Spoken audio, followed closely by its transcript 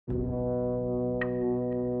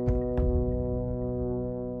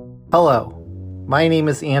Hello, my name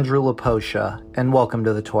is Andrew Laposha, and welcome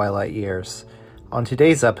to the Twilight Years. On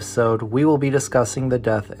today's episode, we will be discussing the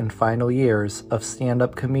death and final years of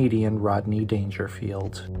stand-up comedian Rodney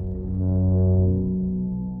Dangerfield.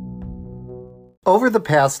 Over the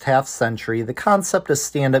past half-century, the concept of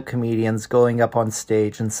stand-up comedians going up on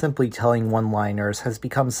stage and simply telling one-liners has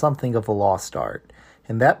become something of a lost art.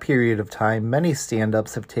 In that period of time, many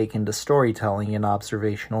stand-ups have taken to storytelling and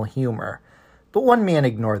observational humor. But one man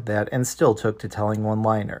ignored that and still took to telling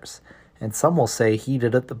one-liners. And some will say he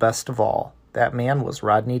did it the best of all. That man was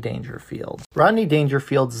Rodney Dangerfield. Rodney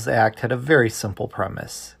Dangerfield's act had a very simple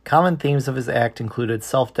premise. Common themes of his act included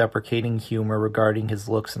self-deprecating humor regarding his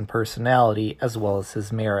looks and personality, as well as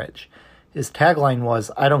his marriage. His tagline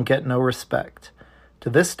was, "I don't get no respect." To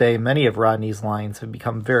this day, many of Rodney's lines have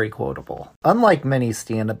become very quotable. Unlike many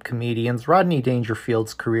stand-up comedians, Rodney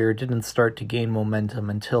Dangerfield's career didn't start to gain momentum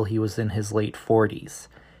until he was in his late 40s.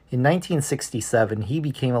 In 1967, he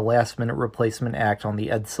became a last-minute replacement act on The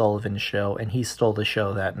Ed Sullivan Show, and he stole the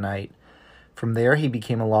show that night. From there, he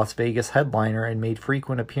became a Las Vegas headliner and made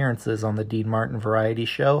frequent appearances on The Dean Martin Variety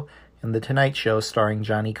Show and The Tonight Show starring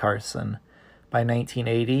Johnny Carson. By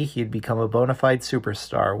 1980, he had become a bona fide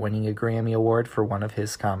superstar, winning a Grammy Award for one of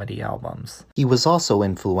his comedy albums. He was also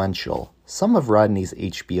influential. Some of Rodney's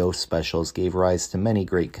HBO specials gave rise to many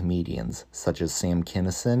great comedians, such as Sam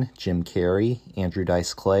Kinison, Jim Carrey, Andrew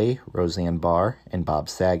Dice Clay, Roseanne Barr, and Bob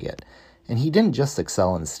Saget. And he didn't just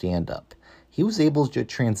excel in stand-up. He was able to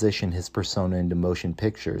transition his persona into motion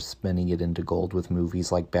pictures, spinning it into gold with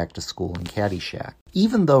movies like Back to School and Caddyshack.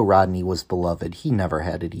 Even though Rodney was beloved, he never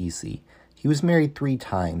had it easy. He was married 3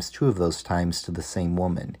 times, 2 of those times to the same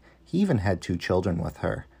woman. He even had 2 children with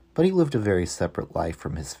her, but he lived a very separate life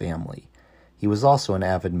from his family. He was also an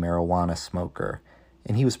avid marijuana smoker,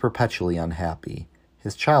 and he was perpetually unhappy.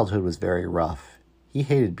 His childhood was very rough. He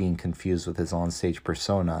hated being confused with his onstage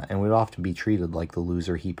persona and would often be treated like the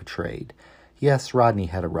loser he portrayed. Yes, Rodney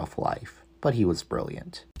had a rough life, but he was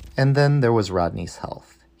brilliant. And then there was Rodney's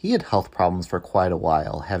health. He had health problems for quite a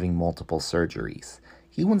while, having multiple surgeries.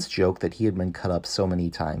 He once joked that he had been cut up so many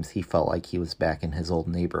times he felt like he was back in his old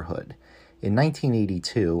neighborhood. In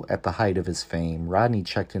 1982, at the height of his fame, Rodney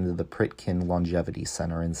checked into the Pritkin Longevity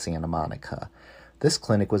Center in Santa Monica. This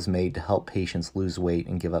clinic was made to help patients lose weight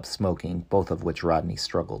and give up smoking, both of which Rodney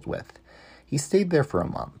struggled with. He stayed there for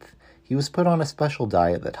a month. He was put on a special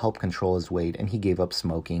diet that helped control his weight, and he gave up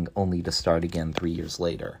smoking, only to start again 3 years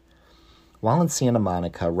later. While in Santa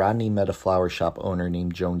Monica, Rodney met a flower shop owner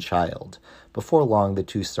named Joan Child. Before long, the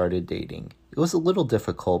two started dating. It was a little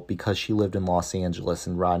difficult because she lived in Los Angeles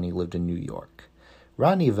and Rodney lived in New York.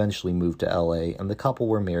 Rodney eventually moved to LA, and the couple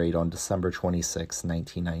were married on December 26,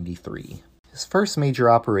 1993. His first major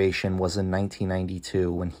operation was in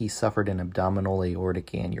 1992 when he suffered an abdominal aortic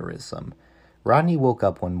aneurysm. Rodney woke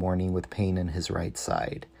up one morning with pain in his right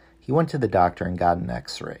side. He went to the doctor and got an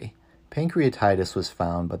x-ray. Pancreatitis was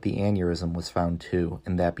found, but the aneurysm was found too,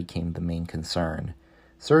 and that became the main concern.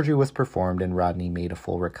 Surgery was performed and Rodney made a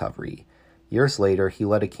full recovery. Years later, he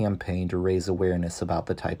led a campaign to raise awareness about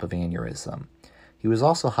the type of aneurysm. He was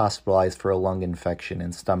also hospitalized for a lung infection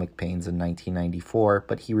and stomach pains in 1994,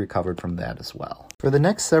 but he recovered from that as well. For the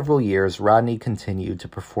next several years, Rodney continued to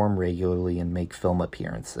perform regularly and make film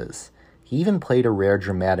appearances. He even played a rare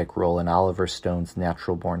dramatic role in Oliver Stone's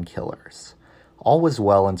Natural Born Killers. All was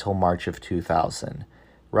well until March of 2000.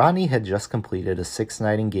 Rodney had just completed a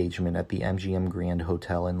 6-night engagement at the MGM Grand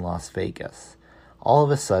Hotel in Las Vegas. All of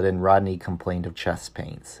a sudden, Rodney complained of chest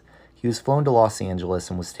pains. He was flown to Los Angeles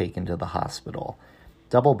and was taken to the hospital.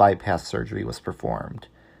 Double bypass surgery was performed.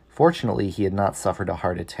 Fortunately, he had not suffered a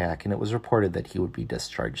heart attack, and it was reported that he would be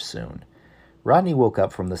discharged soon. Rodney woke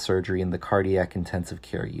up from the surgery in the cardiac intensive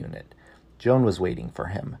care unit. Joan was waiting for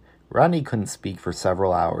him. Rodney couldn't speak for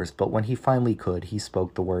several hours, but when he finally could, he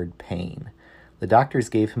spoke the word pain. The doctors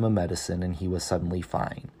gave him a medicine, and he was suddenly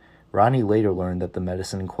fine. Rodney later learned that the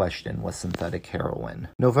medicine in question was synthetic heroin.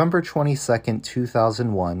 November 22,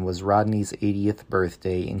 2001 was Rodney's 80th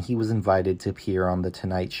birthday, and he was invited to appear on The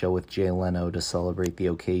Tonight Show with Jay Leno to celebrate the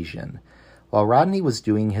occasion. While Rodney was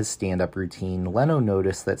doing his stand-up routine, Leno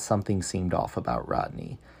noticed that something seemed off about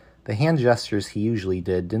Rodney. The hand gestures he usually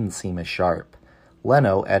did didn't seem as sharp.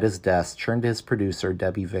 Leno, at his desk, turned to his producer,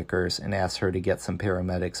 Debbie Vickers, and asked her to get some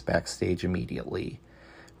paramedics backstage immediately.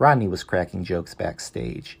 Rodney was cracking jokes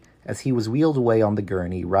backstage. As he was wheeled away on the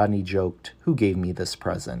gurney, Rodney joked, "Who gave me this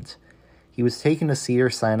present?" He was taken to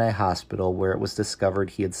Cedars-Sinai Hospital, where it was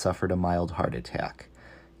discovered he had suffered a mild heart attack.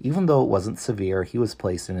 Even though it wasn't severe, he was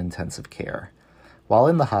placed in intensive care. While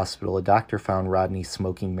in the hospital, a doctor found Rodney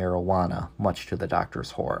smoking marijuana, much to the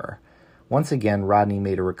doctor's horror. Once again, Rodney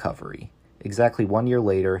made a recovery. Exactly 1 year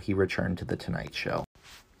later, he returned to The Tonight Show.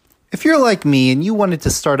 If you're like me and you wanted to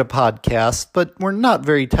start a podcast, but were not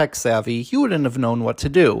very tech-savvy, you wouldn't have known what to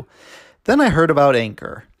do. Then I heard about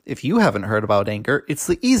Anchor. If you haven't heard about Anchor, it's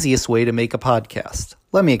the easiest way to make a podcast.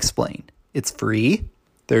 Let me explain. It's free.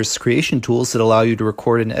 There's creation tools that allow you to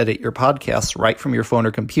record and edit your podcasts right from your phone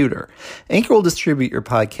or computer. Anchor will distribute your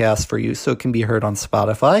podcast for you so it can be heard on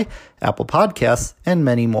Spotify, Apple Podcasts, and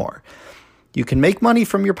many more. You can make money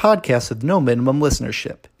from your podcast with no minimum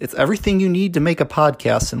listenership. It's everything you need to make a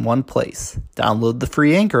podcast in one place. Download the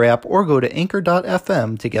free Anchor app or go to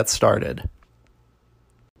anchor.fm to get started.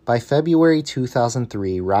 By February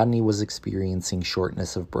 2003, Rodney was experiencing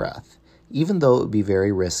shortness of breath. Even though it would be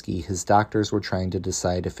very risky, his doctors were trying to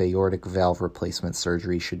decide if aortic valve replacement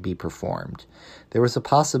surgery should be performed. There was a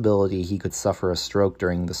possibility he could suffer a stroke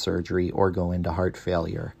during the surgery or go into heart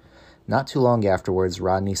failure. Not too long afterwards,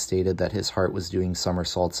 Rodney stated that his heart was doing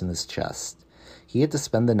somersaults in his chest. He had to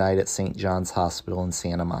spend the night at St. John's Hospital in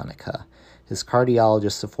Santa Monica. His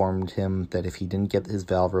cardiologist informed him that if he didn't get his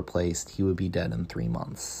valve replaced, he would be dead in 3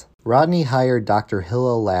 months. Rodney hired Dr.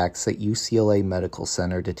 Hillel Lax at UCLA Medical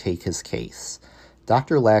Center to take his case.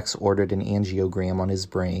 Dr. Lax ordered an angiogram on his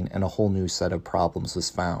brain, and a whole new set of problems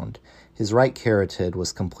was found. His right carotid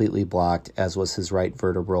was completely blocked, as was his right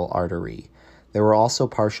vertebral artery. There were also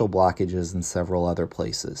partial blockages in several other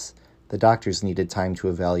places. The doctors needed time to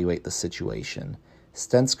evaluate the situation.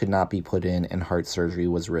 Stents could not be put in, and heart surgery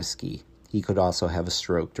was risky. He could also have a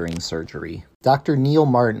stroke during surgery. Dr. Neil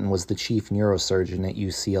Martin was the chief neurosurgeon at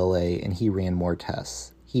UCLA, and he ran more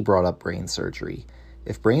tests. He brought up brain surgery.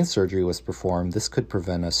 If brain surgery was performed, this could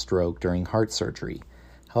prevent a stroke during heart surgery.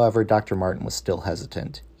 However, Dr. Martin was still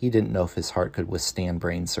hesitant. He didn't know if his heart could withstand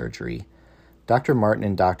brain surgery. Dr. Martin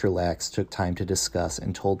and Dr. Lax took time to discuss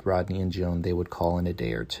and told Rodney and Joan they would call in a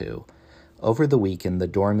day or two. Over the weekend, the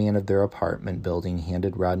doorman of their apartment building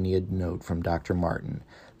handed Rodney a note from Dr. Martin.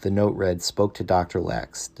 The note read, "Spoke to Dr.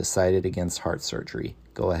 Lax, decided against heart surgery.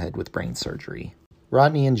 Go ahead with brain surgery."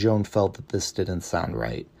 Rodney and Joan felt that this didn't sound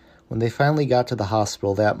right. When they finally got to the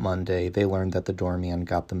hospital that Monday, they learned that the doorman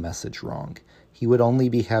got the message wrong. He would only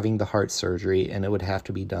be having the heart surgery, and it would have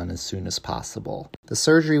to be done as soon as possible. The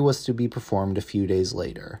surgery was to be performed a few days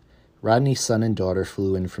later. Rodney's son and daughter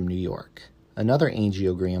flew in from New York. Another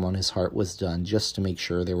angiogram on his heart was done just to make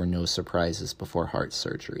sure there were no surprises before heart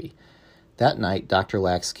surgery. That night, Dr.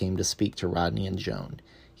 Lax came to speak to Rodney and Joan.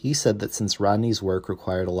 He said that since Rodney's work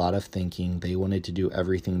required a lot of thinking, they wanted to do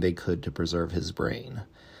everything they could to preserve his brain.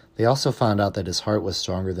 They also found out that his heart was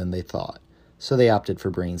stronger than they thought, so they opted for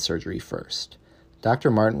brain surgery first. Dr.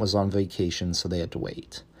 Martin was on vacation, so they had to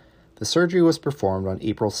wait. The surgery was performed on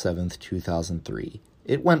April 7, 2003.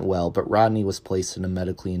 It went well, but Rodney was placed in a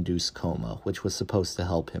medically induced coma, which was supposed to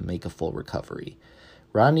help him make a full recovery.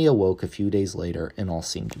 Rodney awoke a few days later, and all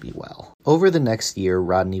seemed to be well. Over the next year,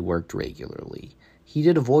 Rodney worked regularly. He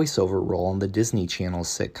did a voiceover role on the Disney Channel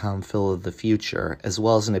sitcom Phil of the Future, as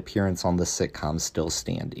well as an appearance on the sitcom Still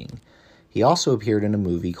Standing. He also appeared in a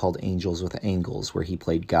movie called Angels with Angles, where he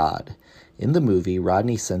played God. In the movie,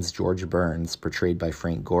 Rodney sends George Burns, portrayed by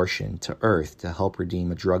Frank Gorshin, to Earth to help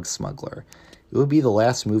redeem a drug smuggler. It would be the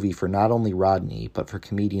last movie for not only Rodney, but for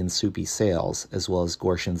comedian Soupy Sales, as well as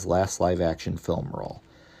Gorshin's last live-action film role.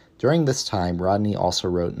 During this time, Rodney also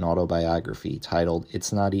wrote an autobiography titled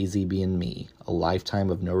It's Not Easy Being Me, A Lifetime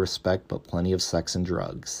of No Respect But Plenty of Sex and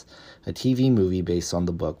Drugs. A TV movie based on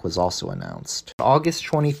the book was also announced. On August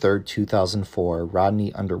 23, 2004,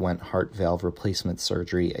 Rodney underwent heart valve replacement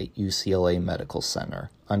surgery at UCLA Medical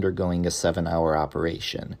Center, undergoing a 7-hour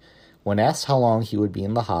operation. When asked how long he would be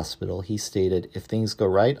in the hospital, he stated, "If things go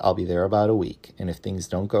right, I'll be there about a week, and if things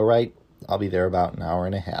don't go right, I'll be there about an hour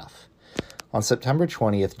and a half." On September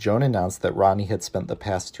 20th, Joan announced that Rodney had spent the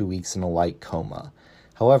past 2 weeks in a light coma.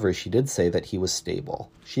 However, she did say that he was stable.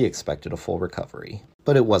 She expected a full recovery.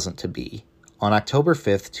 But it wasn't to be. On October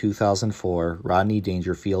 5th, 2004, Rodney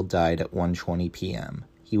Dangerfield died at 1:20 p.m.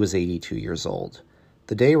 He was 82 years old.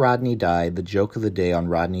 The day Rodney died, the joke of the day on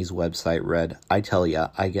Rodney's website read, "I tell ya,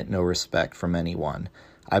 I get no respect from anyone.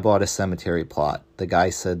 I bought a cemetery plot. The guy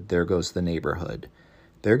said, there goes the neighborhood."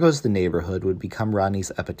 There Goes the Neighborhood would become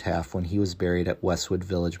Rodney's epitaph when he was buried at Westwood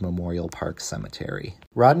Village Memorial Park Cemetery.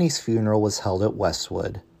 Rodney's funeral was held at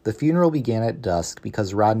Westwood. The funeral began at dusk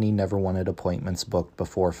because Rodney never wanted appointments booked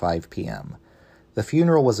before 5 p.m. The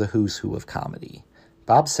funeral was a who's who of comedy.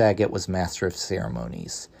 Bob Saget was master of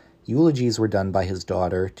ceremonies. Eulogies were done by his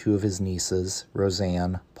daughter, 2 of his nieces,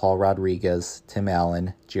 Roseanne, Paul Rodriguez, Tim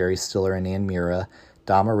Allen, Jerry Stiller and Ann Mira,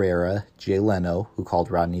 Dom Herrera, Jay Leno, who called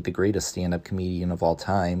Rodney the greatest stand-up comedian of all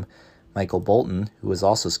time, Michael Bolton, who was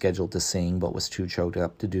also scheduled to sing but was too choked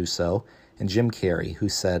up to do so, and Jim Carrey, who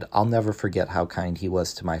said, "I'll never forget how kind he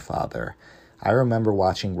was to my father. I remember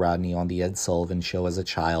watching Rodney on the Ed Sullivan Show as a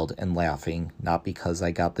child and laughing, not because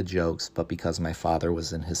I got the jokes, but because my father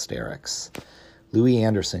was in hysterics." Louis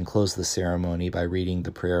Anderson closed the ceremony by reading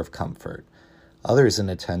the Prayer of Comfort. Others in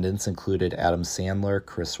attendance included Adam Sandler,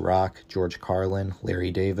 Chris Rock, George Carlin,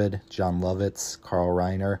 Larry David, John Lovitz, Carl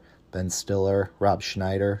Reiner, Ben Stiller, Rob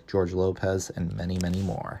Schneider, George Lopez, and many, many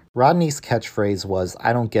more. Rodney's catchphrase was,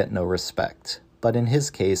 "I don't get no respect," but in his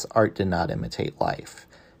case, art did not imitate life.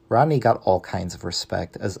 Rodney got all kinds of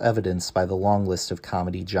respect, as evidenced by the long list of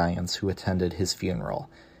comedy giants who attended his funeral.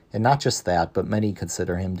 And not just that, but many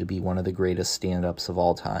consider him to be one of the greatest stand-ups of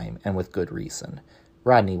all time, and with good reason.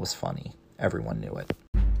 Rodney was funny. Everyone knew it.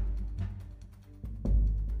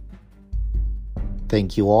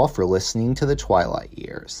 Thank you all for listening to The Twilight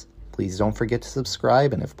Years. Please don't forget to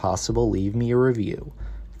subscribe and if possible, leave me a review.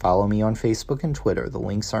 Follow me on Facebook and Twitter. The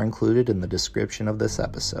links are included in the description of this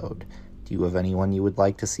episode. Do you have anyone you would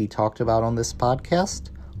like to see talked about on this podcast?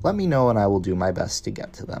 Let me know and I will do my best to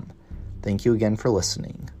get to them. Thank you again for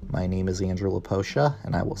listening. My name is Andrew Laposha,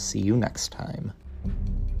 and I will see you next time.